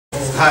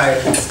Hi.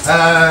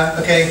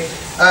 Okay.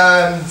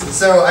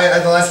 So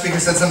the last speaker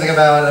said something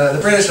about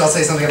the British. I'll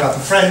say something about the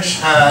French.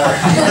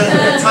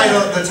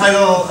 The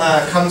title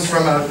comes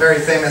from a very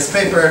famous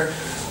paper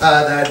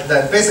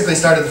that basically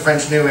started the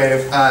French New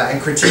Wave and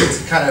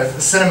critiqued kind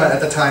of cinema at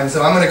the time.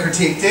 So I'm going to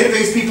critique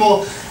database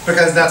people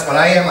because that's what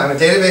I am. I'm a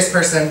database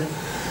person.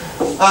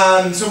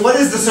 So what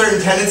is the certain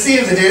tendency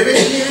of the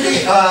database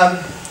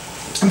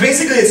community?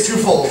 Basically, it's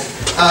twofold.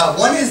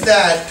 One is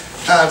that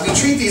we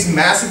treat these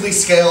massively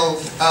scaled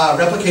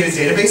replicated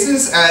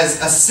databases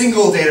as a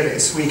single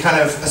database. We kind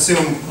of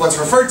assume what's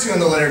referred to in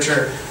the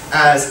literature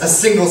as a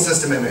single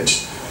system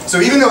image.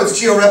 So even though it's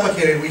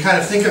geo-replicated, we kind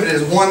of think of it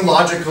as one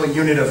logical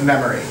unit of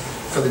memory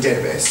for the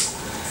database.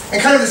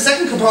 And kind of the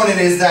second component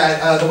is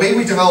that the way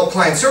we develop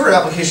client-server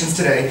applications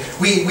today,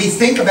 we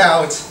think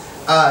about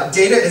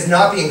data is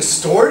not being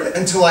stored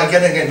until I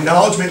get an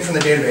acknowledgement from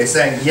the database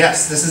saying,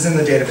 yes, this is in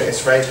the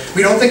database, right?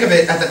 We don't think of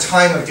it at the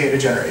time of data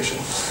generation.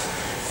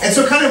 And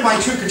so kind of my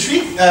two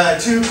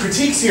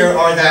critiques here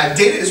are that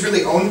data is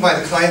really owned by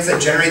the clients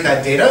that generate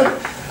that data.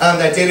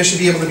 That data should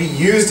be able to be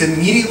used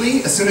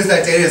immediately as soon as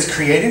that data is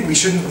created. We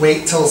shouldn't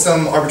wait till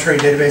some arbitrary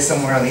database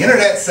somewhere on the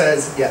internet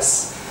says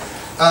yes.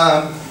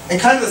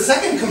 And kind of the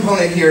second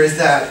component here is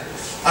that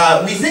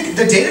we think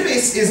the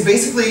database is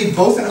basically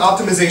both an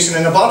optimization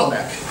and a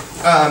bottleneck.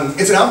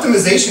 It's an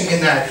optimization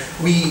in that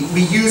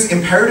we use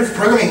imperative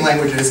programming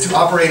languages to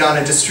operate on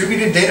a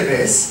distributed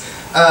database,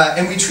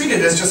 and we treat it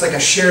as just like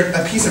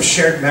a piece of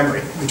shared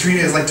memory. We treat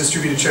it as like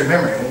distributed shared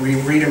memory when we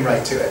read and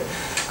write to it.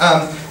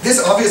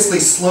 This obviously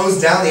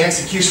slows down the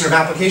execution of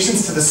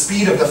applications to the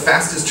speed of the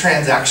fastest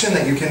transaction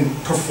that you can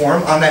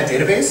perform on that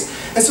database.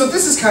 And so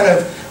this is kind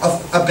of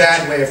a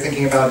bad way of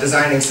thinking about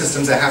designing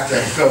systems that have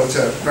to go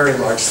to very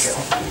large scale,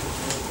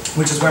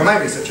 which is where my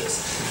research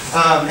is.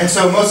 And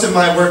so most of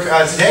my work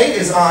today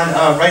is on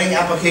writing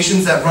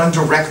applications that run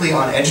directly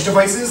on edge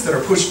devices that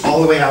are pushed all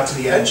the way out to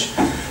the edge.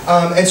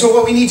 And so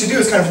what we need to do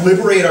is kind of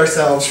liberate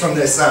ourselves from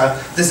this,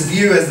 this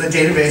view as the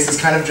database is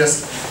kind of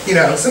just, you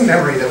know, some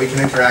memory that we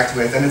can interact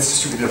with, and it's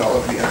distributed all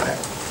over the internet.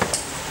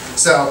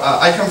 So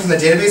I come from the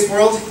database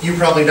world, you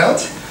probably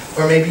don't,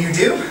 or maybe you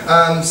do.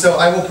 So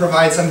I will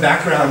provide some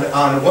background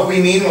on what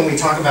we mean when we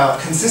talk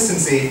about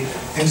consistency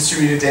in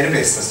distributed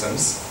database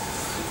systems.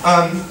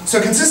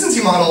 So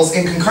consistency models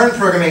in concurrent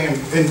programming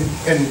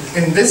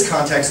in this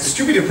context,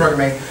 distributed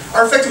programming,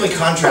 are effectively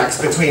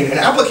contracts between an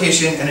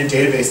application and a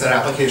database that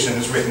application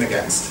is written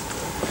against.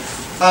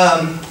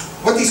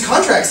 What these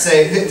contracts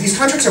say, these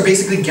contracts are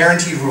basically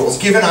guaranteed rules.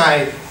 Given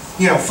I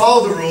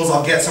follow the rules,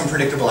 I'll get some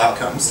predictable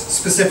outcomes.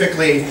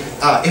 Specifically,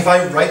 if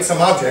I write some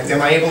object,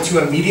 am I able to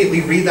immediately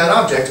read that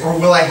object, or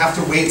will I have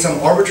to wait some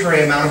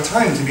arbitrary amount of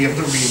time to be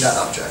able to read that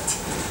object?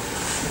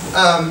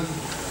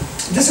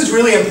 This is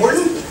really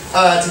important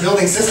to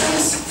building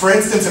systems. For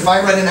instance, if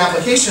I write an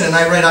application and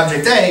I write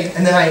object A,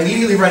 and then I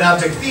immediately write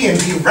object B, and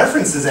B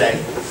references A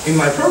in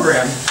my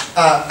program,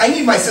 I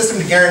need my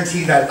system to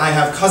guarantee that I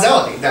have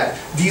causality, that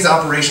these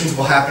operations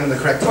will happen in the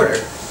correct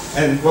order.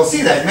 And we'll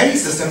see that many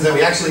systems that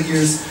we actually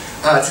use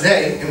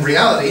today, in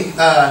reality,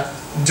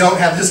 don't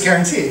have this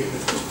guarantee.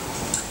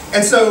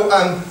 And so,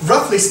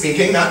 roughly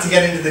speaking, not to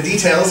get into the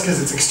details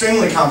because it's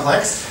extremely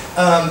complex,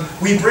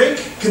 we break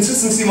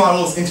consistency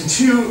models into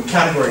two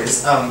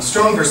categories,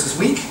 strong versus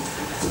weak.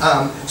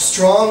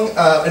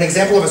 An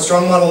example of a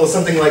strong model is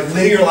something like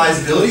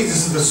linearizability.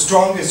 This is the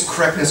strongest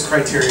correctness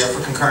criteria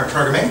for concurrent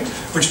programming,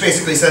 which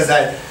basically says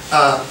that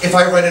if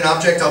I write an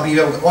object, I'll be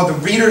able to, or the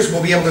readers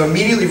will be able to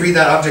immediately read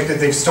that object if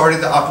they've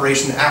started the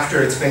operation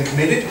after it's been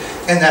committed,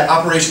 and that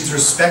operations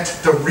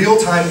respect the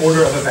real-time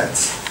order of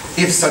events,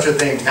 if such a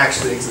thing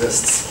actually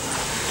exists.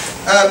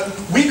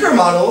 Weaker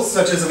models,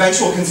 such as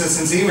eventual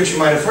consistency, which you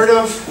might have heard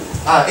of,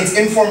 it's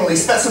informally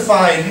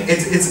specified.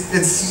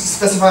 It's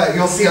specified.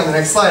 You'll see on the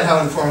next slide how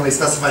informally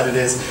specified it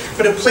is.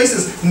 But it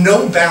places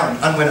no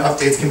bound on when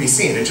updates can be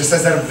seen. It just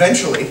says that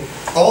eventually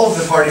all of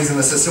the parties in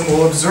the system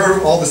will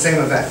observe all the same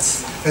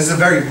events. This is a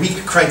very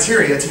weak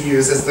criteria to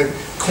use as the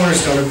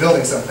cornerstone of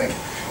building something.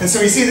 And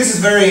so you see this is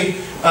very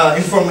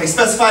informally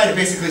specified. It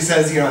basically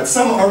says, at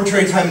some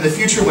arbitrary time in the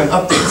future when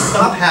updates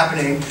stop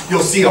happening,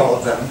 you'll see all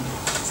of them.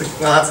 It's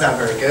like, well, that's not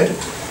very good.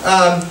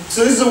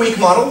 So this is a weak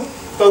model,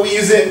 but we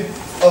use it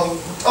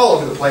all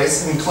over the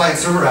place, and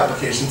client-server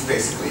applications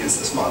basically use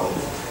this model.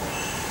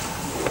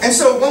 And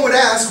so one would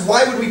ask,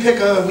 why would we pick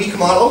a weak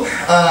model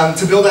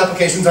to build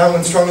applications on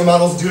when stronger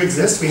models do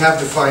exist? We have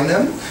defined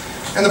them.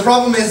 And the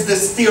problem is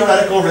this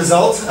theoretical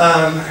result,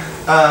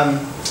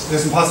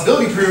 there's some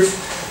possibility proof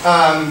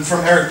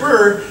from Eric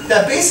Burr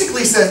that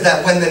basically says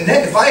that when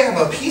if I have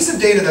a piece of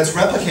data that's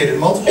replicated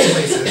multiple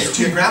places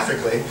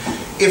geographically,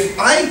 if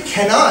I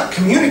cannot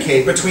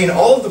communicate between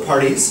all of the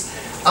parties,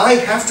 I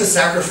have to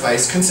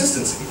sacrifice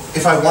consistency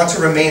if I want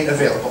to remain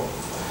available.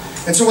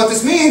 And so what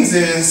this means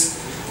is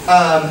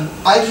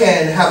I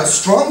can have a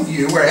strong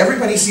view where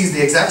everybody sees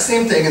the exact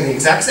same thing in the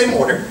exact same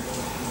order,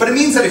 but it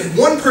means that if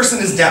one person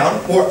is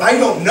down, or I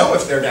don't know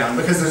if they're down,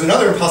 because there's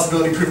another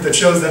impossibility proof that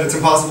shows that it's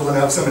impossible to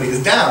know if somebody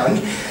is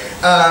down,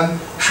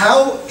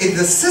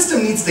 the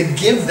system needs to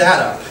give that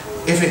up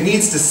if it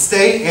needs to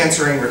stay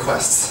answering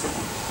requests.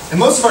 And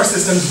most of our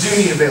systems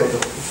do need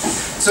availability.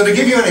 So to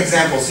give you an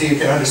example so you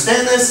can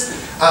understand this,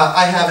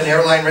 I have an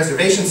airline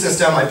reservation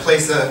system. I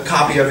place a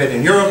copy of it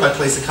in Europe, I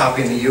place a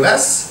copy in the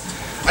US.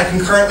 I can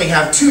currently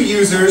have 2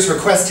 users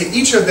request to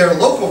each of their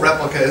local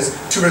replicas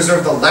to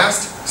reserve the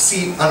last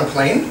seat on a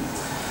plane.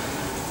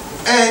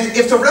 And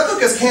if the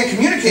replicas can't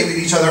communicate with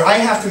each other, I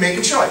have to make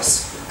a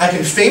choice. I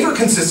can favor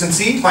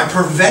consistency by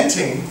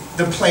preventing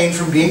the plane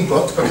from being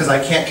booked because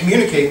I can't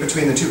communicate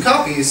between the 2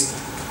 copies,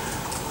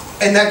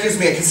 and that gives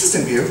me a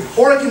consistent view.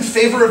 Or I can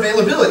favor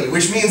availability,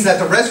 which means that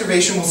the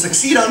reservation will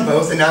succeed on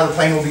both and now the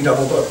plane will be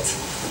double booked.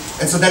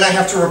 And so then I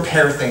have to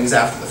repair things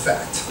after the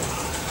fact.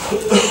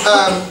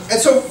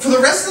 And so for the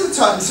rest of the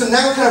time, so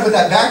now kind of with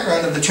that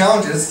background of the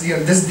challenges, you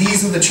know,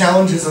 these are the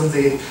challenges of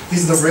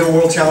these are the real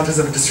world challenges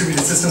of a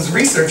distributed systems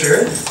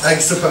researcher, I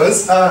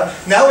suppose.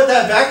 Now with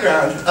that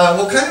background,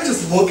 we'll kind of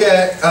just look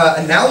at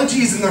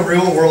analogies in the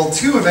real world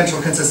to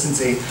eventual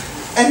consistency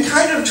and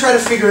kind of try to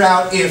figure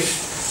out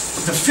if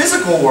the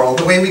physical world,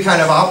 the way we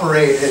kind of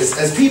operate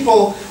as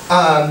people,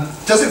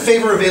 does it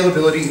favor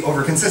availability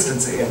over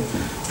consistency? And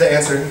the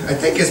answer, I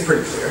think, is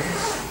pretty clear.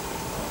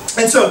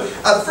 And so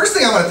the first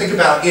thing I want to think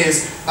about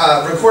is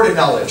recorded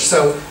knowledge.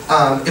 So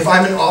if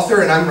I'm an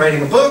author and I'm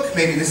writing a book,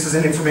 maybe this is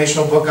an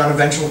informational book on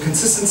eventual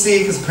consistency,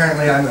 because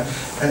apparently I'm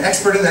an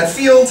expert in that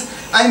field,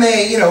 I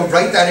may,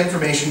 write that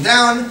information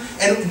down,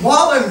 and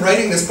while I'm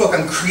writing this book,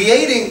 I'm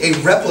creating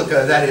a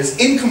replica that is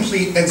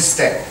incomplete and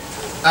stale.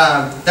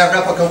 That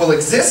replica will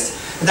exist.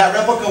 That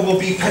replica will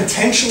be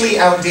potentially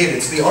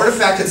outdated. So the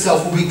artifact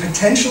itself will be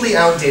potentially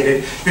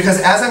outdated because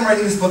as I'm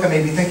writing this book, I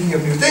may be thinking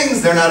of new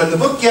things. They're not in the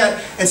book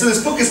yet. And so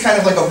this book is kind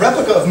of like a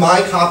replica of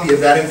my copy of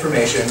that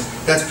information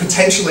that's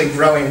potentially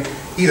growing,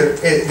 either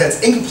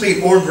that's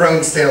incomplete or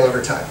growing stale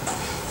over time.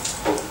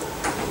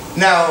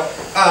 Now,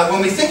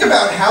 when we think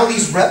about how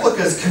these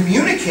replicas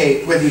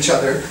communicate with each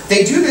other,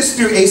 they do this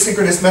through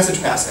asynchronous message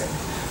passing.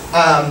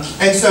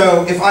 And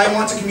so if I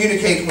want to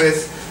communicate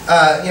with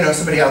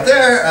somebody out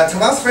there,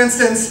 Tomas for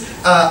instance,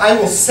 I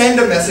will send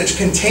a message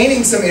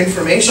containing some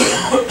information,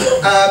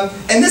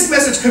 and this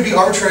message could be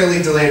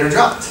arbitrarily delayed or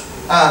dropped.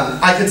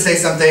 I could say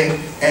something,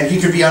 and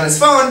he could be on his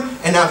phone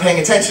and not paying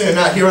attention and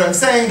not hear what I'm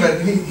saying, but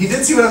he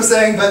did see what I'm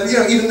saying, but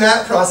even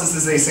that process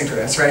is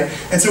asynchronous, right?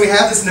 And so we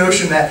have this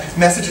notion that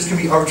messages can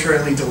be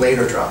arbitrarily delayed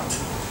or dropped.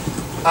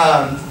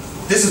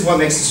 This is what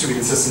makes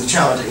distributed systems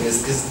challenging,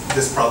 is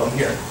this problem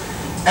here.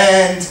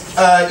 And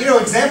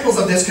examples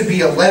of this could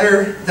be a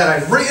letter that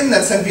I've written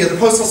that's sent via the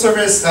postal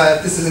service.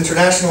 This is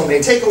international, it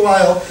may take a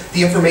while.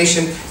 The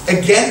information,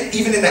 again,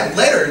 even in that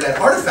letter, that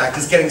artifact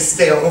is getting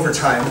stale over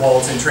time while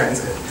it's in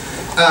transit.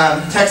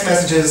 Text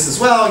messages as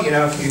well,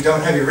 if you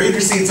don't have your read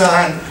receipts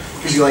on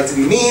because you like to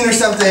be mean or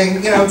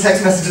something,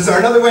 text messages are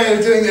another way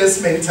of doing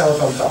this, maybe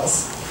telephone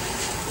calls.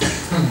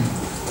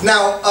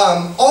 Now,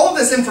 all of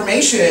this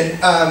information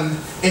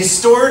is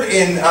stored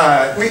in,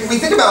 we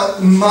think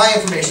about my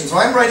information. So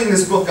I'm writing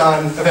this book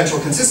on eventual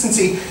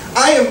consistency.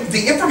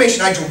 The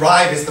information I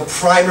derive is the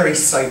primary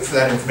site for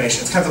that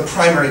information. It's kind of the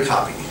primary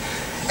copy.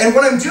 And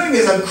what I'm doing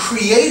is I'm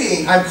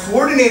coordinating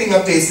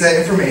updates to that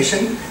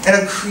information, and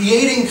I'm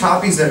creating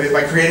copies of it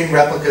by creating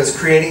replicas,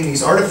 creating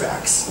these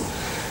artifacts.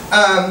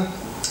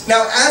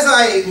 Now, as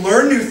I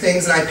learn new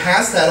things and I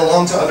pass that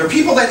along to other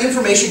people, that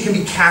information can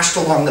be cached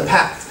along the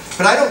path.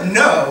 But I don't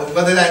know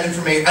whether that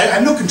information, I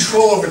have no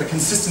control over the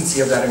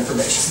consistency of that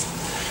information.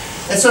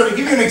 And so to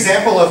give you an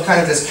example of kind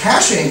of this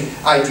caching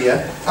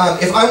idea,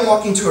 if I'm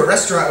walking to a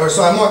restaurant, or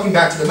so I'm walking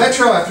back to the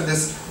metro after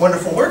this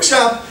wonderful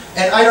workshop,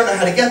 and I don't know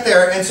how to get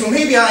there, and so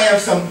maybe I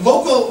have some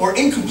local or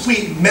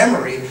incomplete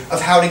memory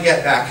of how to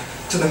get back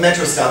to the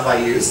metro stop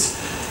I used.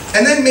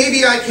 And then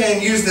maybe I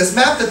can use this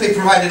map that they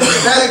provided in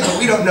the bag, but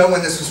we don't know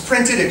when this was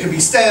printed. It could be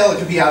stale, it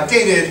could be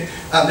outdated.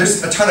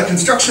 There's a ton of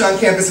construction on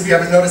campus. If you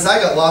haven't noticed, I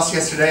got lost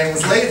yesterday and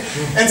was late.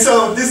 And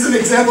so this is an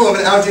example of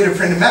an outdated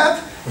printed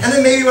map. And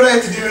then maybe what I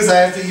have to do is I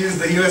have to use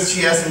the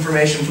USGS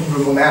information from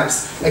Google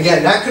Maps.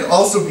 Again, that could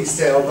also be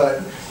stale, but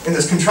in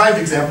this contrived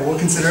example, we'll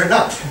consider it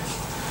not.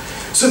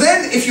 So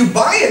then, if you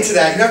buy into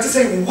that, you have to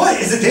say,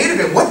 what is a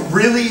database? What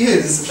really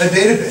is a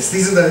database?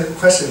 These are the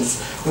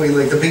questions,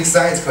 the big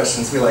science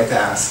questions we like to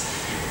ask.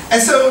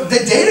 And so the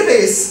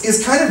database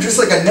is kind of just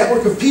like a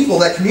network of people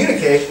that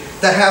communicate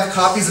that have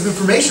copies of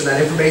information.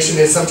 That information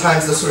is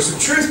sometimes the source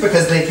of truth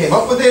because they came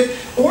up with it,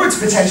 or it's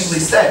potentially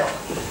stale.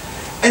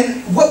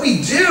 And what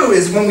we do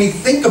is when we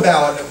think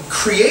about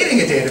creating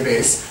a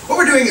database, what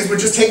we're doing is we're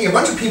just taking a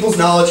bunch of people's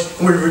knowledge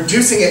and we're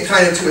reducing it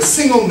kind of to a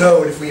single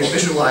node if we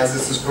visualize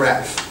this as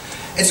graph.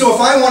 And so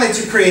if I wanted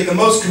to create the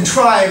most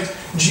contrived,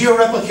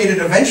 geo-replicated,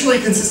 eventually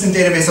consistent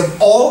database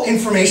of all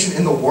information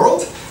in the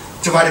world,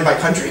 divided by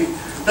country,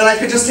 then I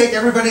could just take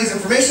everybody's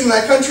information in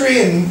that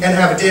country and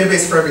have a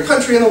database for every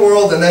country in the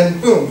world, and then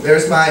boom,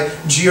 there's my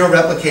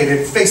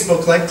geo-replicated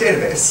Facebook-like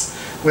database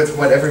with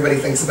what everybody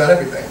thinks about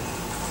everything.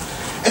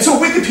 And so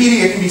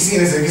Wikipedia can be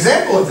seen as an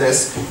example of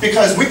this,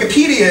 because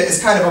Wikipedia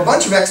is kind of a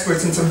bunch of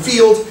experts in some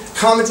field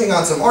commenting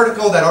on some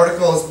article. That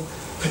article is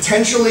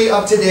potentially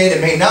up to date,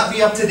 it may not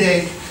be up to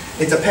date.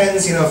 It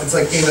depends, you know, if it's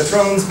like Game of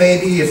Thrones,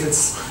 maybe. If it's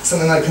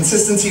something like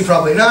consistency,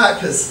 probably not,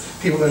 because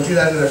people don't do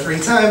that in their free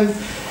time.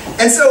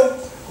 And so,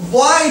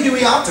 why do we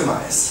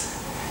optimize?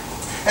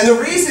 And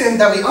the reason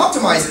that we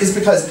optimize is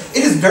because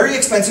it is very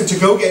expensive to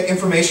go get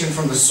information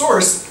from the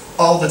source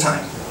all the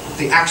time,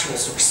 the actual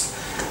source.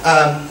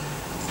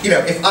 You know,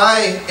 if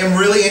I am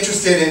really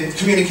interested in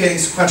communicating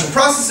sequential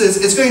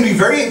processes, it's going to be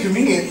very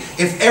inconvenient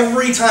if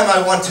every time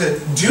I want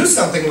to do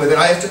something with it,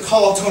 I have to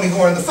call Tony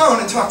Hoare on the phone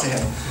and talk to him.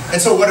 And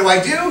so what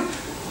do?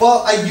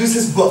 Well, I use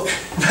his book,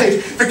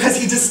 right? Because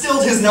he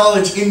distilled his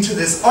knowledge into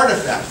this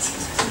artifact.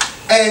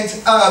 And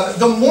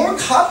the more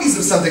copies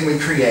of something we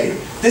create,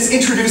 this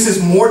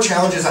introduces more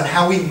challenges on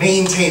how we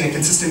maintain a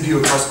consistent view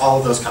across all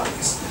of those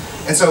copies.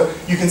 And so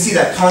you can see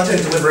that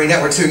content delivery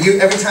network. So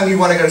every time you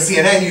want to go to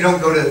CNN, you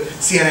don't go to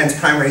CNN's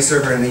primary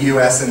server in the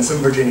US and some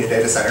Virginia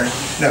data center.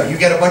 No, you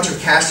get a bunch of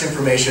cached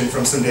information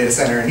from some data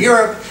center in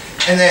Europe.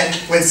 And then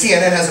when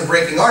CNN has a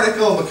breaking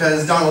article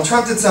because Donald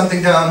Trump did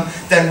something dumb,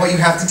 then what you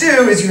have to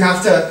do is you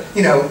have to,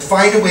 you know,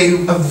 find a way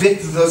to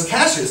evict those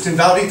caches, to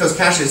invalidate those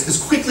caches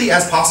as quickly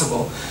as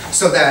possible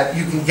so that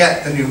you can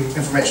get the new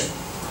information.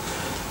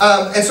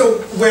 And so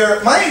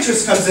where my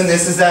interest comes in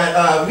this is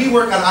that we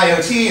work on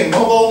IoT and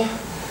mobile.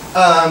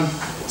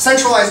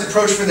 Centralized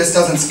approach for this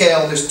doesn't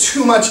scale. There's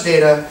too much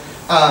data.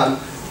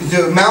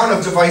 The amount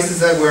of devices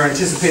that we're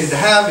anticipated to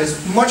have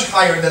is much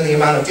higher than the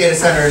amount of data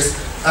centers,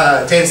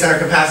 data center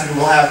capacity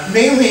we'll have,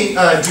 mainly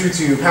due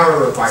to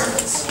power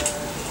requirements.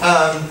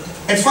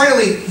 And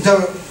finally,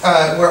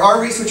 where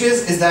our research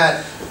is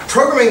that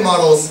programming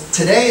models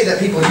today that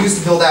people use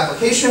to build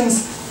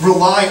applications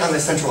rely on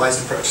this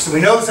centralized approach. So we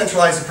know the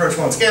centralized approach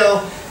won't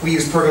scale. We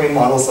use programming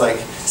models like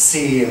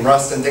C and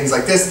Rust and things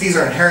like this. These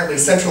are inherently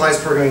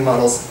centralized programming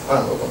models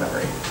on local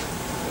memory.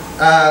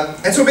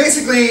 And so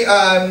basically,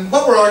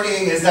 what we're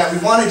arguing is that we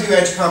want to do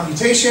edge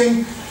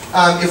computation.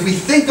 If we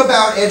think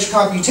about edge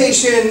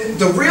computation,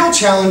 the real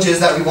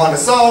challenges that we want to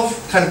solve,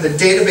 kind of the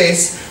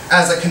database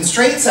as a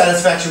constraint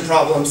satisfaction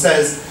problem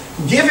says,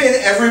 given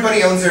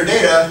everybody owns their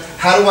data,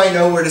 how do I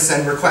know where to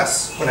send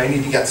requests when I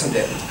need to get some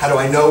data? How do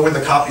I know where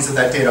the copies of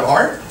that data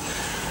are?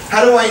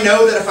 How do I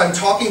know that if I'm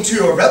talking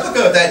to a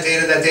replica of that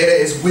data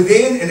is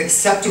within an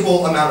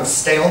acceptable amount of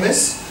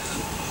staleness?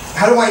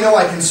 How do I know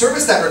I can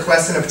service that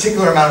request in a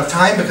particular amount of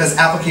time because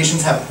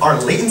applications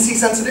are latency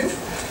sensitive?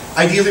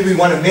 Ideally, we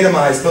want to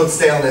minimize both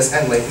staleness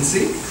and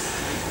latency,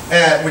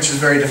 which is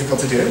very difficult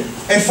to do.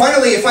 And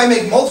finally, if I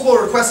make multiple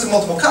requests and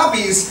multiple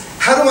copies,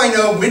 how do I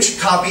know which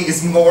copy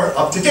is more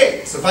up to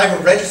date? So if I have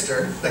a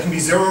register that can be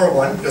 0 or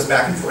 1, goes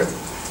back and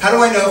forth, how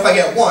do I know if I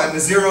get 1, the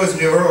 0 is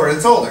newer or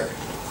it's older?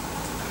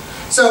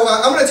 So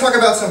I'm going to talk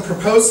about some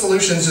proposed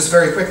solutions just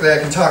very quickly. I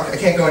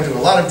can't go into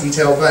a lot of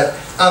detail, but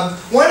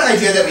one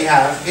idea that we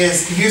have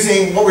is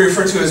using what we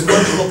refer to as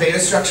mergeable data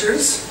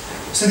structures.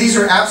 So these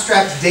are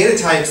abstract data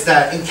types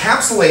that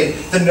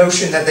encapsulate the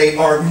notion that they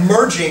are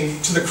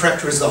merging to the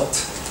correct result.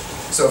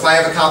 So if I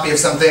have a copy of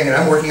something and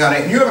I'm working on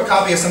it, and you have a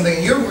copy of something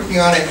and you're working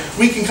on it,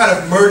 we can kind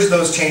of merge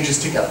those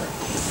changes together.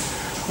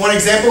 One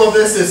example of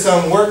this is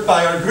some work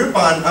by our group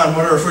on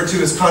what are referred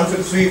to as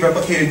conflict-free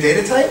replicated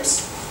data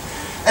types.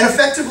 And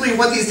effectively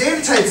what these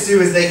data types do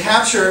is they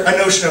capture a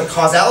notion of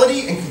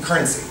causality and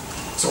concurrency.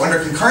 So under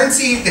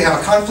concurrency, they have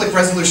a conflict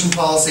resolution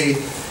policy,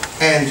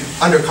 and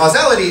under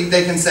causality,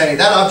 they can say,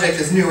 that object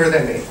is newer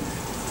than me.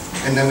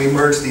 And then we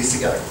merge these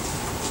together.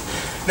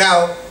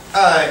 Now,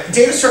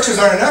 data structures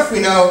aren't enough. We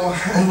know,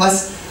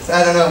 unless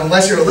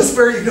you're a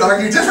Lisper, you could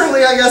argue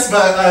differently, I guess,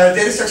 but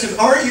data structures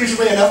aren't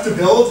usually enough to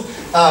build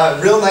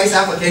real nice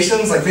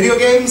applications like video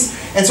games.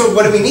 And so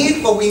what do we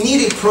need? Well, we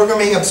need a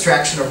programming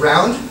abstraction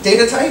around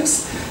data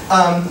types.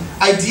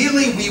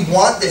 Ideally, we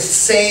want this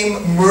same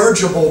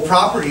mergeable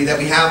property that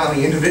we have on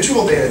the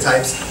individual data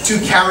types to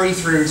carry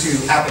through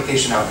to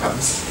application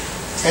outcomes.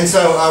 And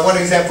so one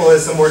example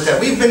is some work that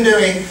we've been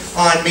doing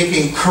on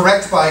making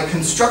correct by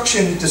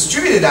construction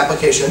distributed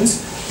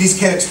applications. These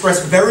can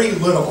express very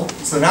little,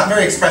 so not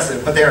very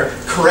expressive, but they're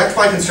correct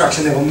by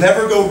construction. They will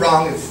never go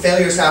wrong if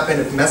failures happen,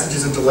 if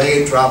messages are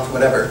delayed, dropped,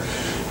 whatever.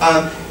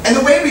 And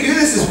the way we do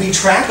this is we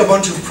track a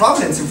bunch of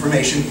provenance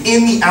information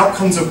in the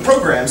outcomes of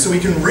programs so we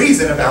can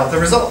reason about the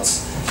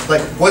results.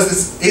 Like,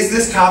 is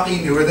this copy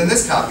newer than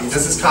this copy?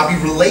 Does this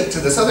copy relate to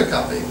this other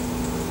copy?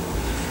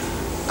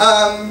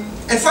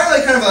 And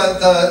finally, kind of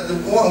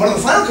one of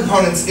the final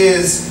components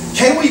is,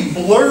 can we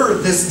blur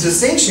this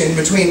distinction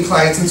between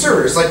clients and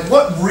servers? Like,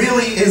 what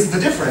really is the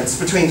difference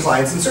between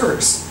clients and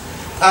servers?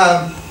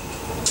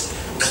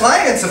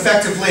 Clients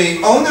effectively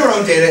own their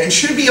own data and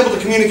should be able to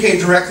communicate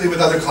directly with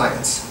other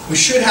clients. We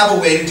should have a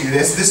way to do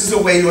this. This is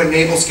a way to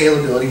enable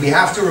scalability. We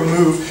have to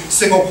remove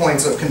single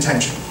points of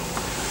contention.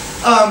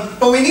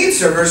 But we need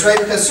servers, right?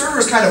 Because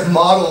servers kind of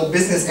model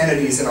business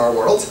entities in our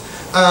world.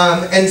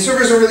 And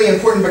servers are really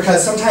important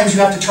because sometimes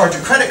you have to charge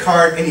a credit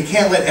card and you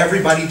can't let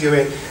everybody do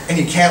it and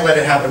you can't let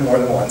it happen more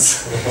than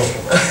once.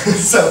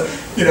 So,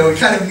 we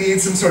kind of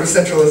need some sort of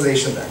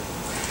centralization there.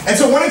 And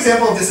so one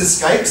example of this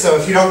is Skype. So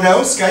if you don't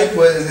know, Skype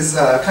was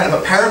kind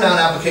of a paramount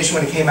application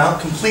when it came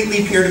out,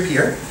 completely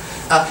peer-to-peer.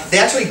 They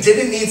actually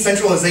didn't need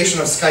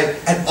centralization of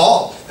Skype at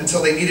all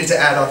until they needed to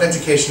add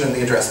authentication in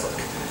the address book.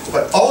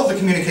 But all of the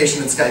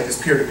communication in Skype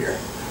is peer-to-peer.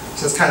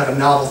 So it's kind of a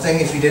novel thing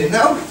if you didn't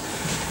know.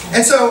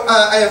 And so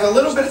I have a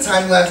little bit of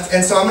time left,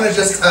 and so I'm going to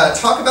just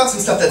talk about some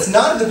stuff that's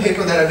not in the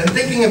paper that I've been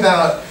thinking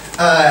about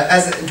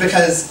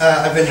because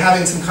I've been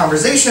having some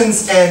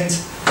conversations and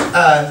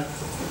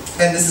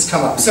this has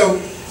come up.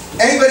 So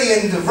anybody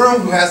in the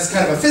room who has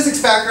kind of a physics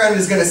background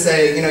is going to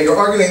say, you know, you're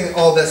arguing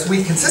all this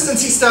weak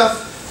consistency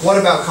stuff. What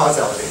about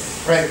causality,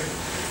 right?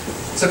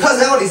 So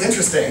causality is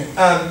interesting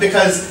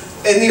because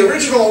in the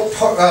original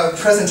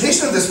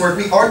presentation of this work,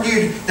 we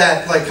argued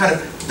that like kind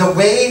of the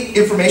way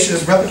information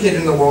is replicated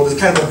in the world is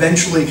kind of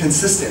eventually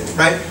consistent,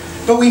 right?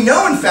 But we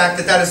know, in fact,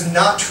 that that is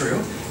not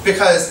true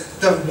because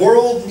the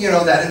world, you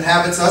know, that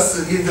inhabits us,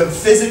 the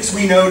physics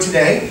we know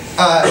today,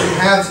 we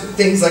have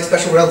things like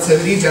special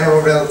relativity,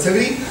 general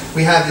relativity.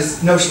 We have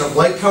this notion of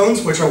light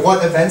cones, which are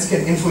what events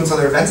can influence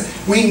other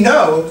events. We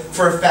know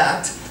for a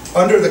fact,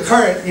 under the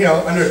current, you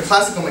know, under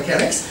classical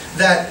mechanics,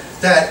 that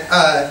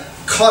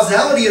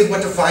causality is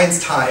what defines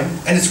time,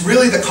 and it's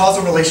really the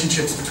causal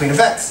relationships between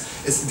events.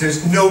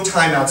 There's no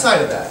time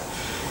outside of that.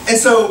 And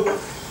so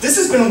this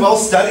has been well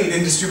studied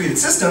in distributed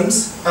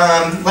systems.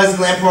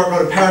 Leslie Lamport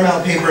wrote a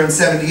Paramount paper in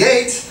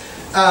 '78,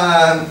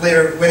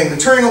 later winning the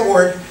Turing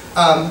Award,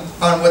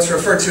 on what's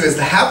referred to as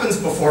the happens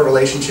before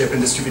relationship in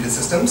distributed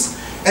systems.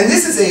 And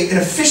this is an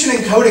efficient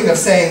encoding of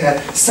saying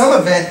that some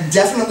event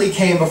definitely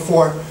came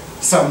before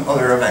some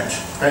other event,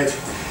 right?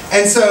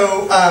 And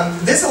so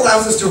this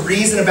allows us to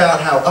reason about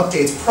how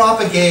updates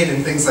propagate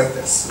and things like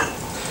this.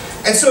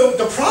 And so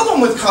the problem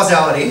with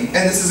causality,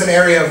 and this is an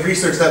area of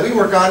research that we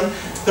work on,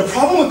 the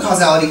problem with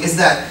causality is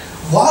that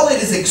while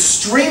it is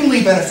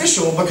extremely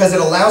beneficial because it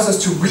allows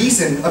us to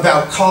reason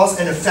about cause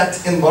and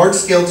effect in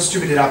large-scale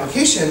distributed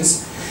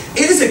applications,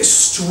 it is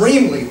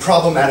extremely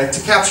problematic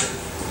to capture.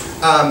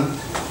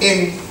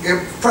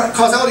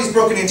 Causality is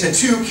broken into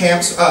two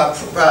camps,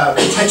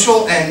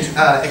 potential and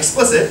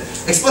explicit.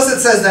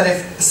 Explicit says that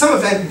if some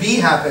event B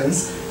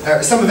happens,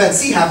 or some event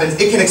C happens,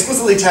 it can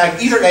explicitly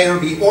tag either A or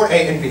B, or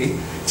A and B,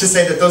 to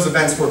say that those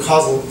events were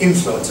causal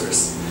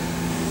influencers.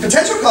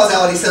 Potential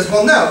causality says,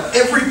 well no,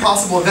 every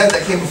possible event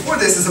that came before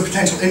this is a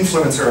potential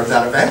influencer of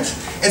that event.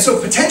 And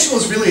so potential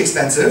is really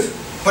expensive,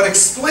 but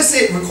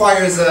explicit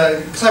requires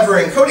a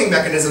clever encoding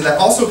mechanism that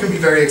also can be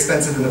very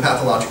expensive in the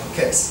pathological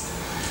case.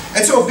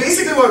 And so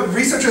basically what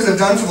researchers have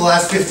done for the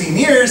last 15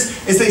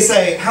 years is they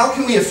say, how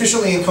can we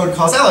efficiently encode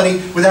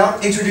causality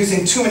without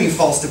introducing too many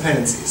false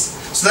dependencies?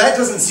 So that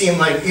doesn't seem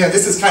like, you know,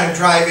 this is kind of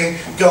driving,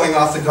 going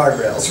off the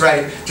guardrails,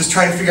 right? Just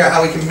trying to figure out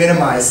how we can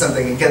minimize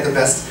something and get the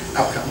best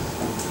outcome.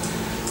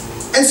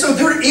 And so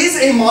there is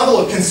a model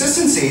of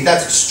consistency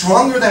that's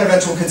stronger than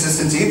eventual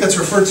consistency, that's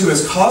referred to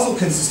as causal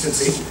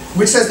consistency,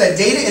 which says that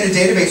data in a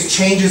database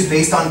changes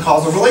based on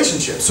causal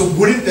relationships. So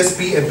wouldn't this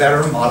be a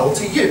better model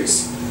to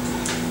use?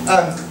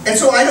 And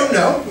so I don't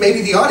know,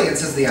 maybe the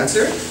audience is the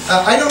answer.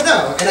 I don't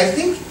know, and I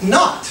think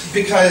not,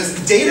 because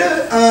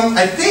data,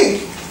 I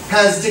think,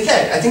 has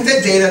decay. I think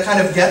that data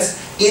kind of gets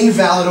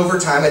invalid over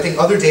time. I think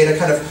other data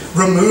kind of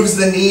removes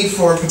the need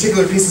for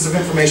particular pieces of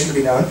information to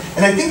be known,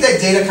 and I think that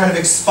data kind of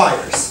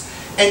expires.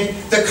 And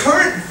the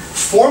current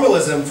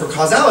formalism for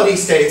causality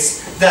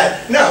states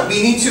that, no,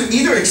 we need to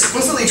either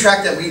explicitly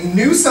track that we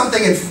knew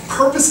something and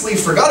purposely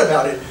forgot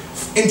about it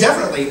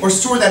indefinitely, or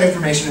store that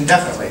information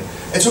indefinitely.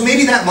 And so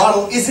maybe that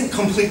model isn't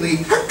completely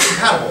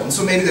compatible, and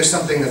so maybe there's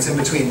something that's in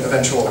between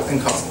eventual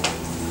and causal.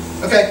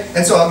 Okay,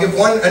 and so I'll give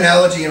one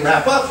analogy and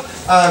wrap up.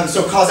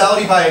 So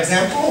causality by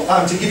example,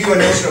 to give you a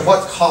notion of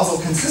what causal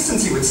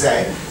consistency would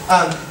say.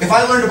 If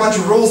I learned a bunch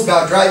of rules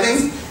about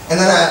driving, and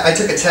then I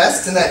took a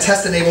test, and that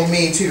test enabled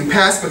me to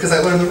pass because I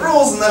learned the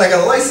rules, and then I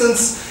got a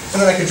license,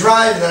 and then I could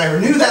drive, and then I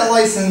renewed that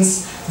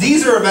license.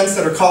 These are events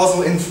that are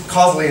causally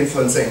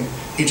influencing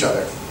each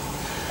other.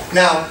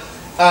 Now,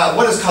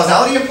 what does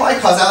causality imply?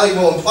 Causality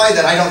will imply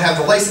that I don't have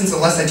the license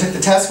unless I took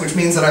the test, which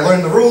means that I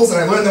learned the rules and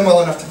I learned them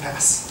well enough to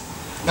pass.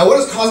 Now, what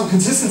does causal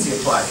consistency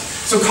imply?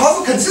 So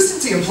causal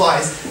consistency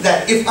implies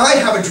that if I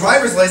have a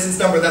driver's license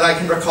number that I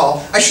can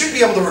recall, I should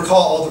be able to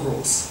recall all the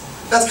rules.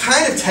 That's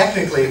kind of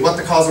technically what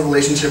the causal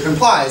relationship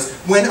implies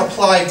when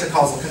applied to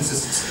causal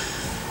consistency.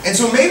 And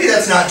so maybe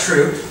that's not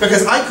true,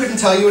 because I couldn't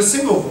tell you a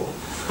single rule.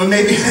 But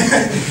maybe,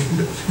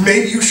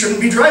 maybe you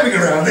shouldn't be driving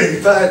around me,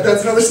 but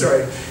that's another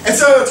story. And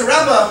so to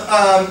wrap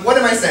up, what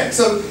am I saying?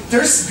 So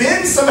there's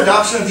been some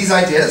adoption of these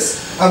ideas.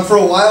 For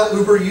a while,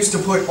 Uber used to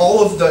put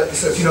all of the,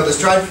 so if you know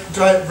this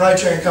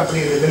ride-sharing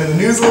company, they've been in the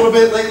news a little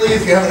bit lately,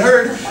 if you haven't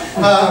heard.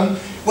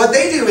 What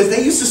they do is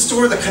they used to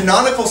store the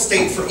canonical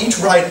state for each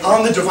ride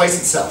on the device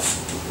itself.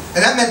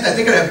 And that meant that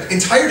they could have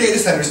entire data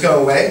centers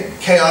go away,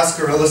 chaos,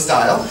 guerrilla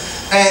style,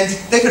 and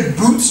they could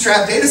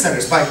bootstrap data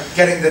centers by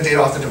getting the data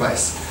off the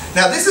device.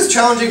 Now this is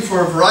challenging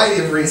for a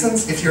variety of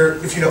reasons. If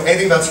you know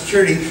anything about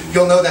security,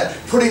 you'll know that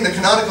putting the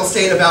canonical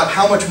state about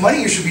how much money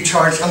you should be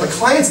charged on the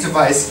client's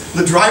device,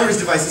 the driver's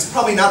device, is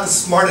probably not the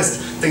smartest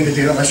thing to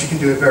do unless you can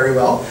do it very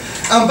well.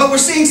 But we're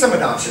seeing some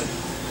adoption.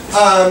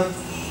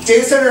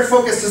 Data center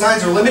focused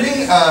designs are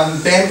limiting.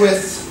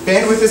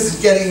 Bandwidth is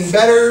getting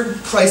better.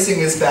 Pricing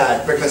is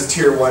bad because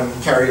tier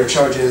 1 carrier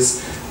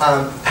charges,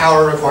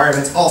 power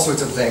requirements, all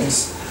sorts of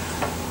things.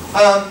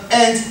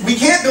 And we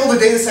can't build a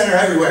data center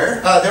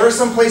everywhere. There are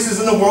some places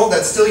in the world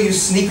that still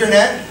use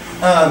SneakerNet,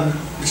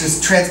 which is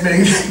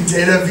transmitting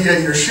data via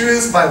your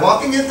shoes by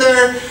walking it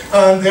there.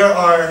 There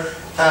are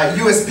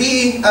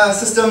USB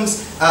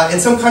systems. In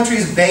some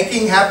countries,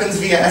 banking happens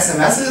via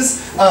SMSs.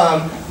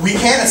 We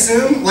can't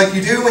assume, like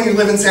you do when you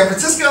live in San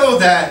Francisco,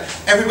 that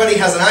everybody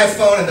has an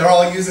iPhone and they're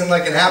all using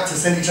like an app to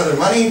send each other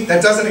money.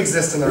 That doesn't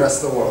exist in the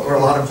rest of the world, or a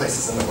lot of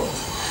places in the world.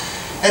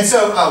 And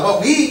so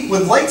what we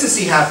would like to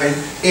see happen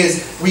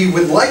is we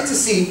would like to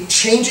see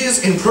changes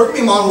in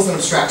programming models and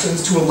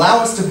abstractions to allow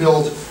us to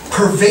build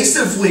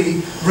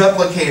pervasively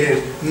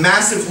replicated,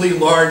 massively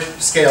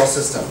large-scale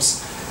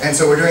systems. And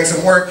so we're doing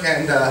some work,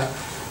 and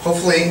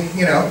hopefully,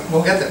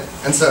 we'll get there.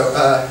 And so,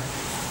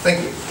 thank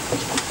you.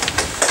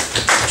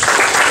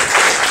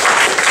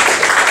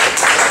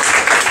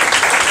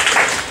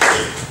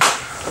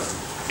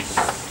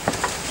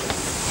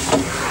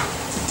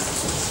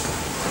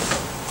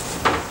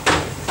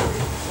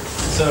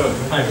 So,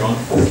 hi everyone.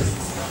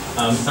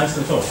 Thanks for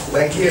the talk.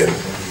 Thank you.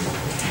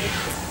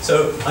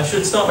 So, I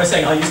should start by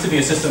saying I used to be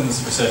a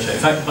systems researcher. In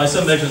fact, by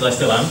some measures I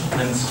still am,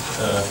 depends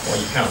what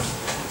you count.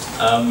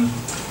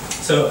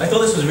 So I thought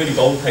this was a really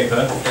bold paper.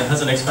 It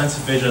has an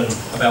expansive vision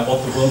about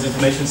what the world's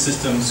information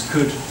systems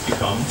could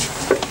become.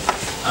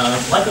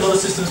 Like a lot of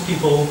systems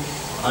people,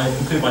 I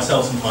include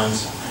myself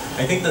sometimes,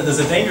 I think that there's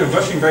a danger of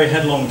rushing very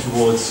headlong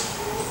towards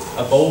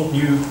a bold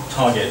new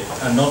target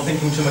and not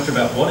thinking too much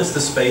about what is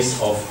the space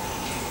of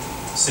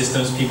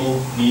systems people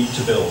need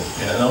to build.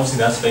 And obviously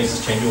that space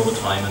is changing all the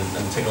time,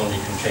 and technology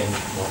can change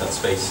what that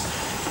space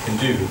can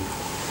do.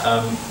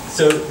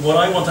 So what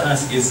I want to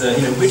ask is,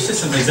 which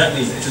systems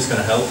exactly is this going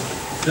to help?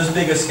 Does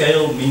bigger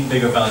scale mean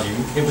bigger value?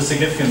 It was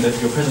significant that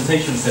your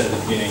presentation said at the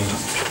beginning,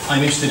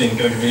 I'm interested in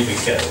going to really big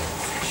scale,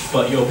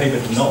 but your paper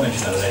did not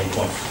mention that at any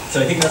point.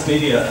 So I think that's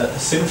maybe a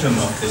symptom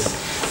of this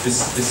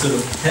sort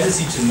of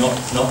tendency to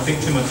not think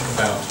too much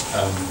about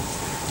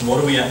who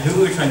are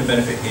we trying to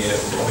benefit here?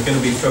 Are we going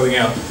to be throwing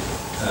out,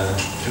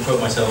 to quote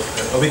myself,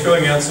 are we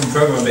throwing out some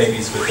program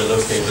babies with the low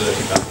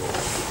scalability platform?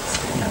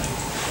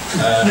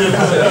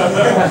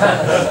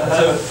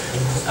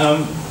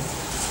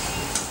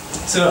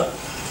 So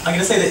I'm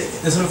going to say that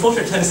there's an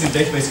unfortunate tendency in the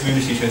database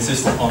community to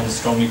insist on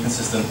strongly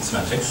consistent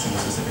semantics, single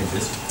system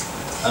images.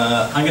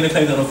 I'm going to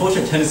claim that an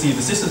unfortunate tendency of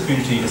the systems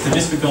community is to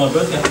disregard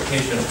both the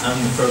application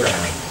and the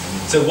programmer.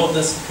 So what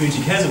this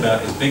community cares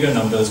about is bigger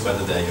numbers,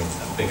 whether they're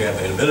bigger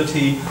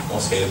availability or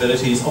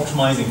scalability, is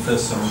optimizing for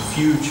some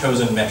few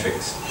chosen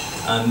metrics.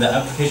 And the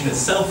application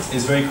itself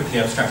is very quickly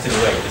abstracted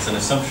away. It's an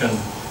assumption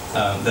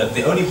that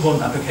the only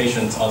important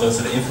applications are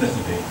those that are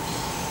infinitely big.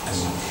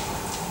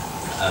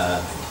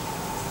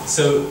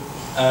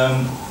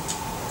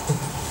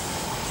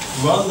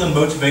 Rather than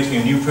motivating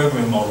a new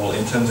programming model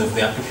in terms of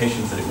the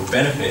applications that it would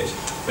benefit,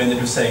 when they're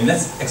just saying,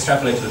 let's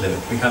extrapolate to the limit.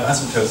 We have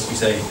asymptotes, we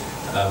say,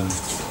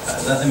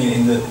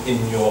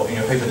 in your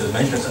paper there's a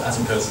mention of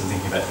asymptotes and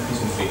thinking about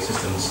increasingly big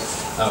systems,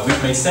 which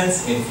makes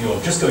sense if you're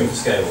just going for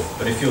scale.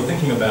 But if you're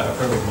thinking about a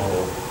programming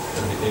model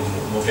in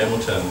more general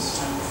terms,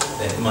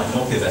 then it might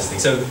not be the best thing.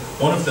 So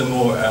one of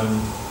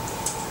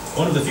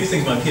the few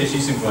things my PhD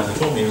supervisor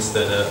taught me was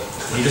that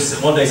he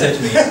just one day said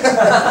to me,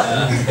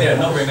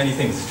 not very many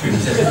things, it's true, he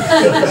said,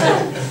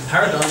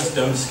 paradigms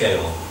don't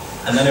scale.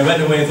 And then I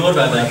went away and thought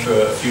about that for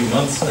a few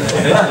months, and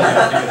eventually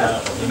I figured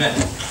out what he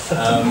meant.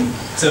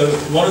 So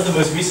one of the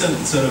most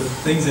recent sort of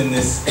things in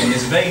this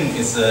vein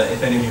is,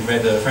 if any of you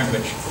read Frank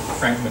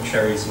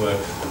McSherry's work,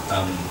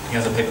 he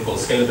has a paper called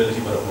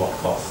Scalability, but at what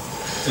cost?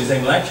 So he's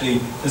saying, well, actually,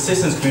 the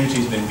systems community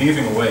has been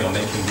beavering away on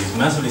making these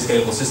massively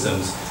scalable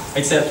systems,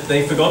 except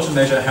they forgot to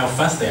measure how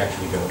fast they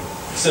actually go.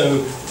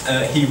 So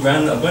he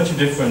ran a bunch of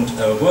different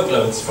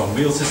workloads from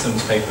real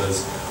systems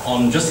papers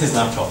on just his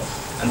laptop,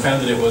 and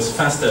found that it was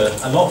faster,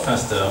 a lot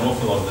faster, an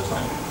awful lot of the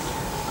time.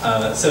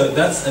 So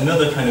that's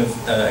another kind of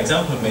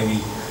example of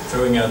maybe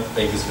throwing out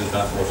babies with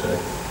bathwater.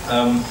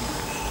 Let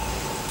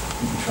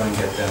me try and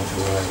get down to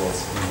where I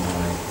was in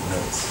my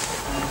notes.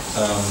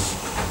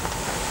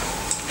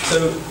 So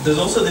there's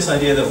also this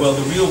idea that, well,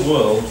 the real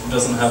world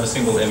doesn't have a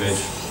single image,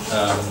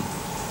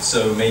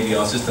 so maybe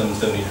our systems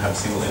don't need to have a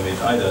single image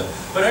either.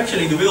 But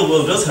actually, the real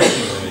world does have a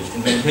single image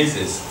in many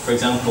cases. For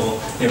example,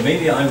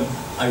 maybe I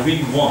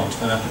really want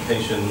an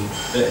application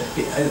that,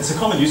 it's a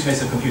common use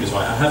case of computers,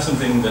 right? I have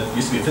something that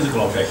used to be a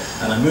physical object,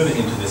 and I move it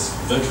into this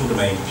virtual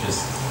domain, which is,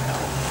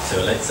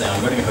 so let's say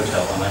I'm running a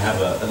hotel, and I have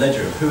a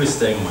ledger of who is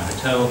staying in my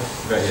hotel,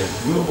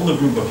 all the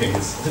room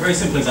bookings. It's a very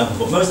simple example,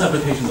 but most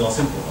applications are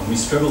simple, and we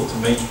struggle to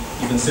make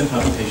even simple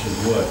applications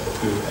work with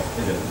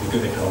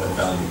good economic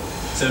value.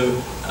 So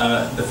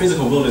the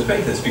physical world is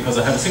great for this because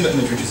I have a single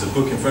image, which is a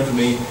book in front of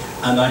me,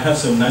 and I have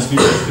some nice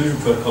mutual exclusion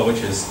protocol,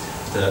 which is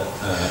the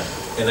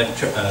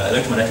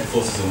electromagnetic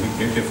forces and weak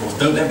nuclear force.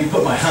 Don't let me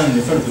put my hand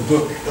in front of the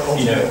book.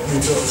 You know,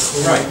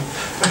 right?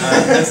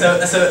 And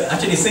so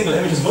actually, a single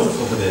image is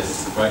wonderful for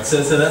this, right?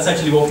 So that's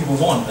actually what people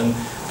want. And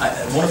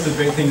one of the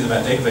great things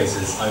about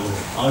databases, I would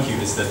argue,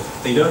 is that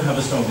they don't have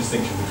a strong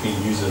distinction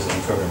between users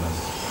and programmers.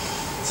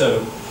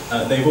 So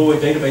they've always,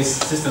 database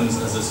systems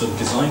as a sort of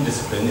design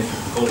discipline, if you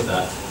can call it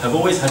that, have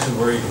always had to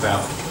worry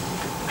about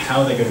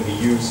how they're going to be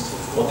used,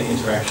 what the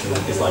interaction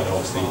is like.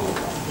 Obviously,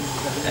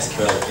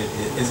 SQL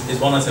is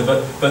one answer,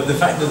 but the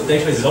fact that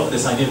databases offer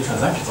this idea of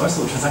transactions, I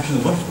thought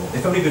transactions are wonderful.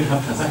 If only we could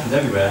have transactions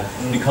everywhere,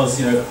 because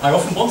I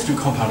often want to do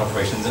compound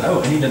operations, and I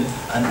need a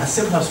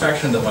simple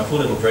abstraction that my poor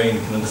little brain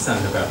can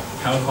understand about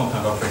how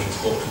compound operations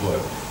ought to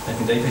work. I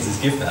think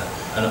databases give that,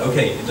 and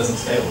okay, it doesn't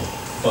scale,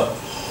 but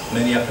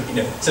many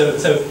so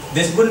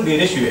this wouldn't be an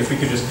issue if we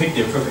could just pick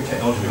the appropriate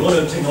technology. All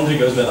the technology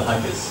goes where the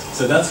hype is.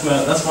 So that's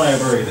why I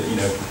worry that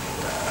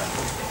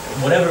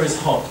whatever is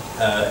hot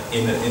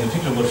in a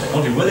particular world of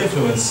technology will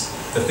influence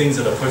the things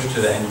that are pushed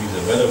to the end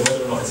user, whether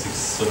or not it's a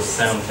sort of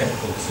sound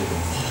technical decision.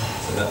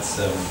 So that's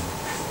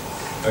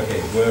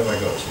okay. Where have I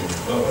got to?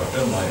 Oh, I've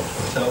done my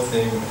hotel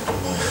thing,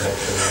 my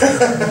lecture.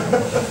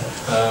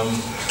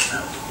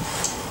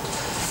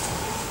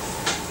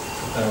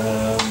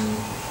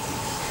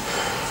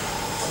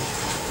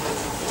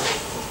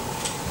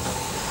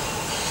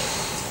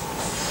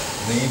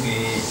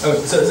 Maybe, so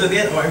at the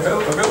end, I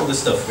wrote all this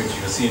stuff, which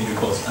you'll see in due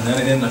course, and then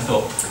at the end I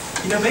thought,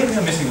 maybe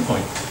I'm missing the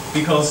point,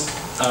 because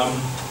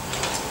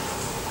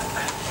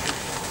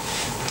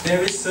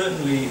there's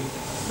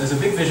a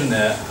big vision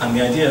there, and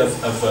the idea of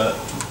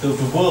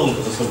the world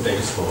as a sort of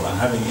data store, and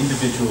having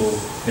individual,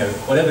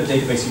 whatever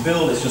database you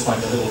build, it's just like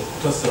a little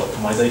cluster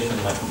optimization,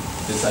 like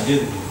this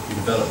idea that you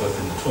develop both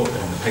in the talk and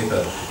in the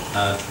paper.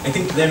 I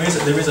think there is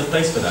a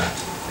place for that.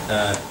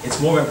 It's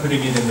more about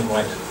putting it in the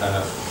right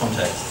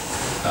context.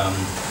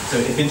 So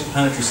if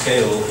interplanetary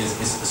scale is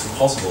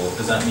possible,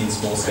 does that mean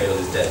small scale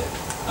is dead?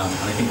 And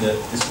I think that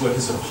this work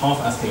is sort of half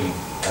asking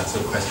that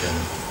sort of question.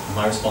 And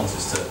my response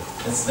is to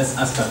let's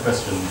ask that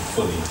question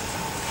fully.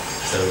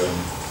 So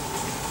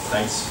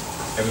thanks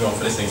everyone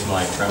for listening to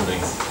my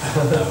ramblings.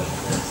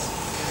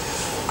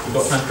 We've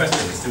got time for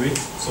questions, do we?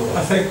 Sort of.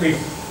 I think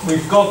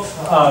we've got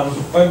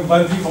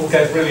when people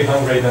get really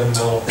hungry, then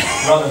they'll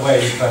run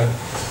away. But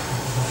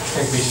I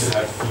think we should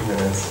have a few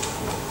minutes.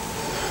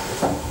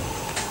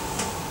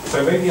 So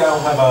maybe I'll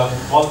have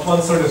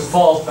one sort of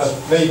thought that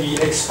maybe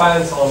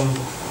expands on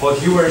what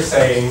you were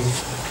saying,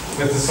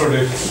 with the sort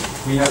of,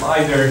 we have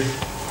either,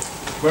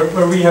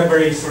 where we have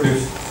very sort of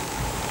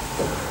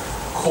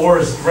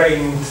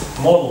coarse-grained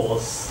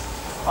models.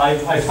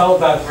 I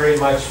felt that very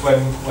much when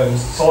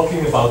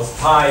talking about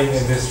time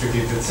in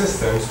distributed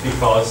systems,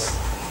 because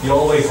you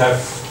always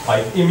have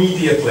like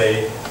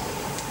immediately,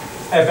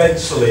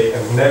 eventually,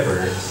 and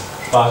never.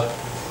 But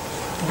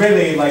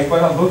really, like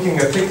when I'm booking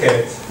a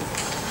ticket,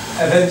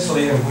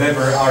 eventually and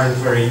never aren't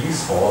very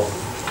useful.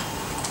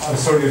 I'm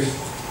sort of,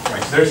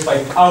 there's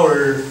like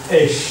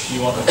hour-ish.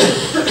 You want to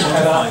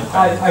and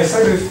I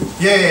sort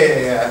of,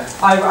 yeah.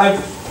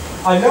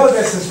 I know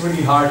this is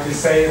really hard to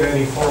say in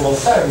any formal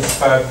sense,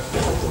 but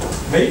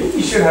maybe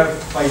we should have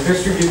like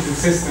distributed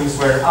systems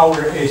where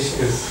hour-ish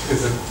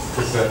is a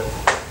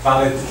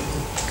valid.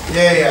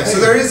 Yeah. So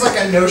there is like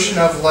a notion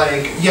of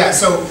like,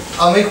 so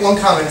I'll make one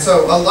comment.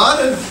 So a lot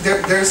of,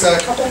 there's a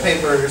couple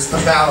papers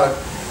about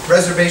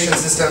reservation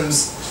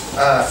systems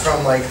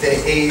from like the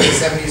 80s,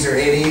 70s, or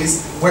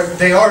 80s, where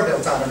they are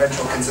built on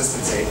eventual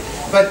consistency.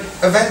 But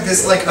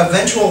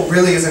eventual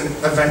really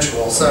isn't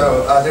eventual.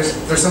 So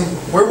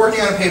we're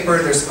working on a paper,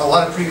 there's a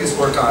lot of previous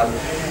work on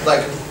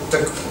like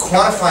the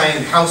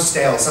quantifying how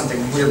stale something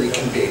really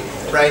can be,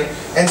 right?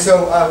 And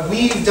so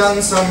we've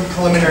done some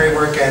preliminary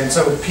work, and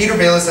so Peter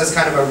Bayless has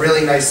kind of a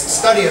really nice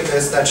study of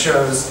this that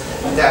shows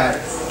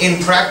that in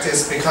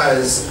practice,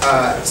 because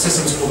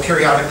systems will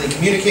periodically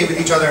communicate with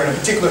each other in a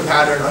particular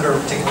pattern under a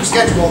particular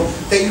schedule,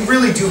 that you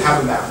really do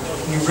have a bound.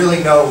 You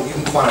really know you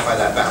can quantify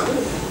that bound.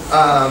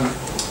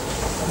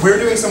 We're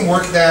doing some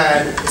work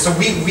so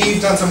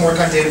we've done some work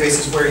on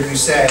databases where you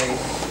say,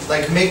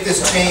 like, make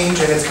this change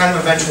and it's kind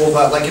of eventual,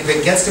 but like if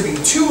it gets to be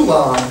too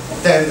long,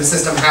 then the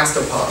system has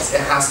to pause.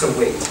 It has to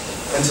wait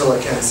until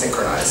it can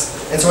synchronize.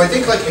 And so I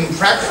think like in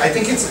practice, I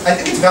think it's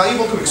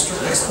valuable to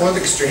explore the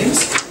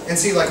extremes and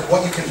see like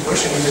what you can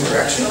push in either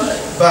direction.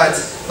 But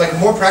like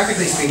more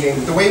practically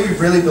speaking, the way we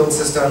really build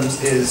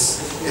systems is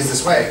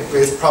this way.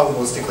 It's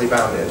probabilistically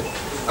bounded.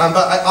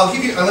 But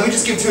let me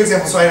just give two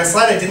examples. So I had a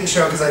slide I didn't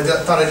show because I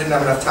thought I didn't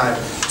have enough time.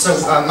 So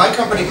my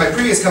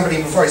previous company,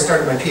 before I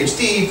started my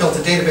PhD, built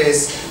a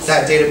database.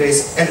 That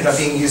database ended up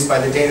being used by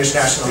the Danish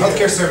National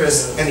Healthcare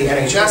Service and the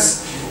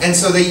NHS. And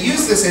so they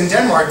use this in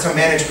Denmark to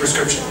manage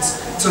prescriptions.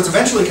 So it's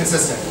eventually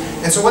consistent.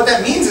 And so what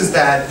that means is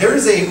that there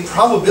is a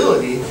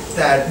probability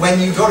that when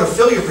you go to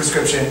fill your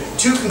prescription,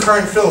 2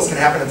 concurrent fills can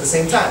happen at the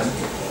same time.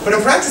 But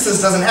in practice,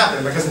 this doesn't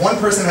happen because one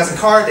person has a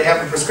card, they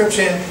have a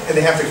prescription, and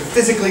they have to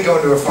physically go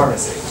into a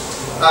pharmacy.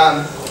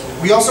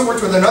 We also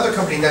worked with another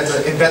company that's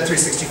in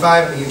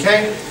Bet365 in the UK,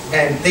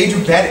 and they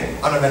do betting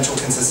on eventual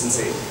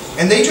consistency.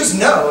 And they just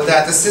know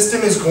that the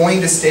system is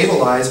going to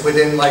stabilize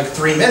within like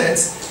 3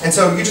 minutes, and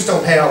so you just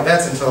don't pay out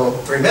bets until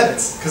 3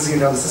 minutes, because you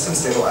know the system's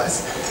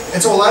stabilized.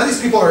 And so a lot of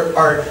these people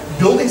are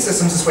building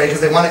systems this way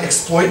because they want to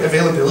exploit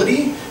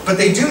availability, but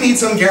they do need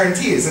some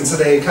guarantees, and so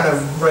they kind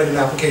of write an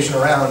application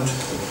around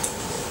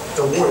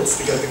the warts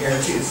to get the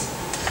guarantees.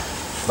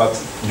 But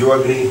you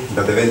agree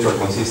that eventual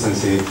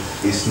consistency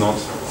is not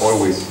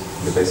always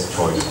the best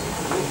choice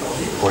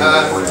for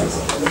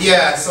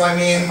yeah, so I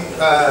mean,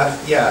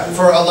 yeah,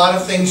 for a lot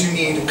of things you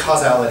need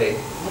causality,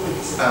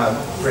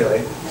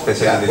 really.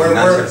 Especially in the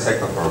financial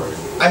sector, probably.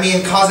 I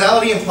mean,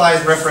 causality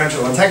implies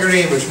referential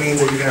integrity, which means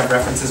that you can have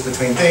references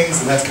between things,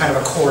 and that's kind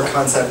of a core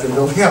concept in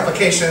building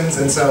applications,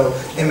 and so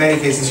in many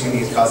cases you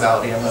need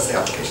causality unless the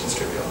application is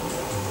trivial.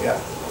 Yeah.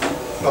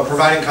 But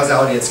providing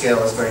causality at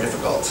scale is very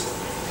difficult.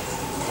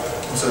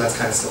 So that's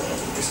kind of still a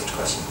research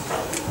question.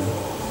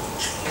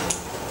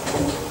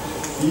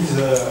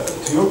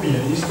 To your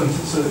opinion, is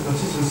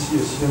consistency a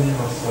synonym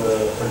of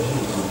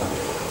fragility?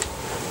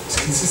 Is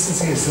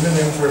consistency a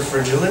synonym for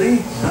fragility?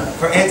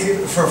 For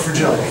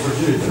fragility.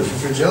 For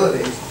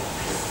fragility.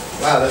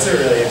 Wow, that's a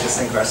really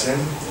interesting question.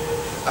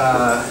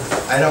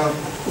 I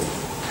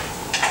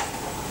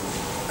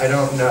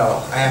don't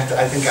know.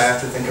 I think I have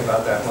to think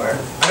about that more.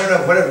 I don't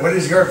know. What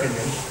is your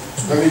opinion?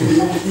 I mean,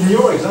 in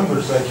your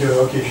examples, like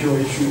okay, if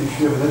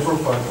you have a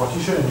network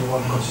partition and you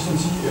want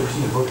consistency,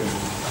 everything is broken.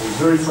 It's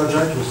very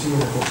fragile to a single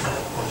network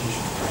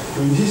partition.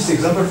 So in this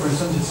example, for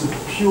instance, it's a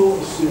pure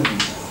synonym.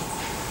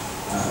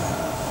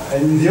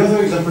 And in the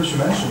other examples you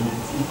mentioned,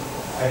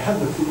 I had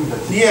the feeling that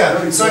it's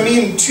very so I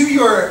mean, to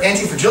your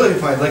anti-fragility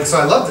point, like, so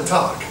I love the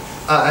talk.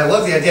 I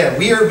love the idea.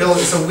 We are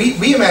building, so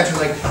we imagine,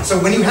 like, so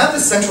when you have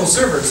this central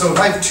server, so if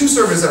I have 2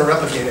 servers that are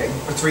replicating,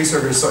 or 3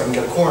 servers so I can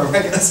get a quorum,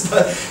 I guess,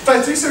 but if I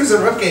have 3 servers that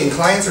are replicating,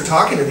 clients are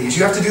talking to these,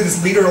 you have to do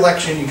this leader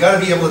election, you got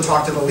to be able to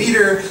talk to the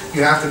leader,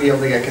 you have to be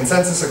able to get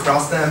consensus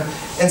across them.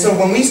 And so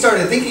when we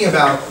started thinking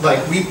about,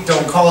 like, we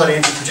don't call it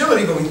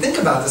anti-fragility, but we think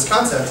about this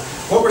concept,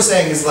 what we're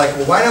saying is, like,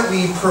 well, why don't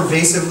we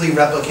pervasively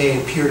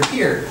replicate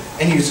peer-to-peer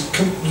and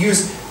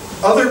use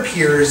other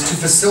peers to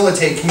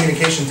facilitate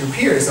communication through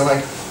peers? And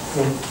like,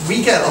 well,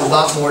 we get a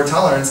lot more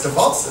tolerance to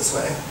faults this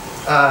way.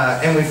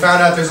 And we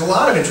found out there's a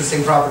lot of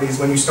interesting properties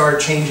when you start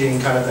changing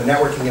kind of the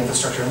networking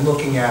infrastructure and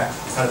looking at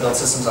how to build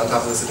systems on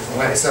top of this a different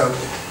way. So,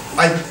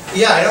 I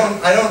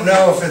don't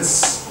know if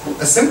it's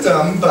a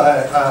symptom,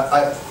 but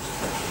I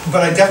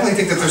definitely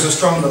think that there's a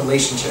strong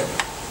relationship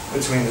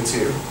between the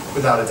two,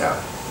 without a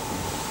doubt.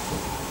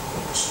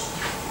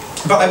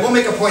 But I will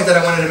make a point that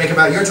I wanted to make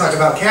about your talk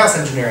about chaos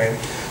engineering.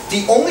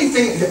 The only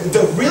thing,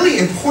 the really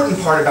important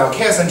part about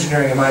chaos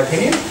engineering, in my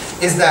opinion,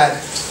 is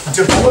that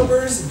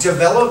developers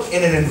develop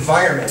in an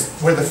environment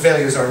where the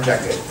failures are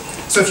injected.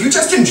 So if you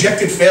just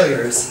injected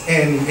failures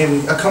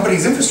in a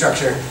company's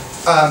infrastructure,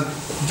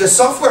 the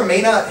software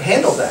may not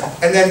handle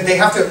that, and then they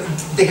have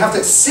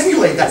to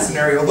simulate that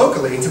scenario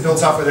locally to build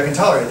software that can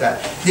tolerate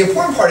that. The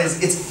important part is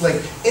it's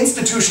like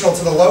institutional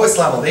to the lowest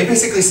level. They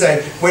basically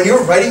say when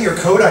you're writing your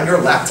code on your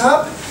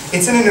laptop,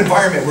 it's in an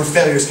environment where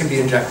failures can be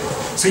injected.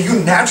 So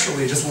you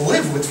naturally just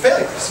live with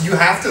failures. You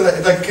have to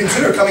like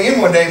consider coming in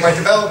one day, my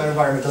development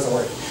environment doesn't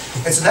work.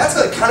 And so that's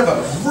like kind of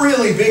a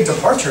really big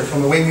departure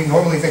from the way we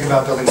normally think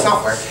about building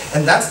software.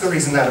 And that's the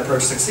reason that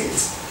approach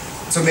succeeds.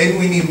 So maybe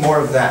we need more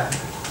of that.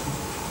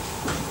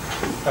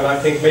 And I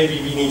think maybe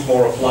we need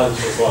more of lunch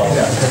as well.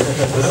 Yeah.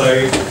 So,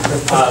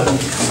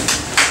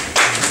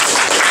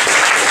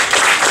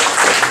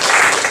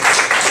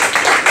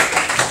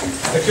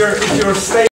 if you're staying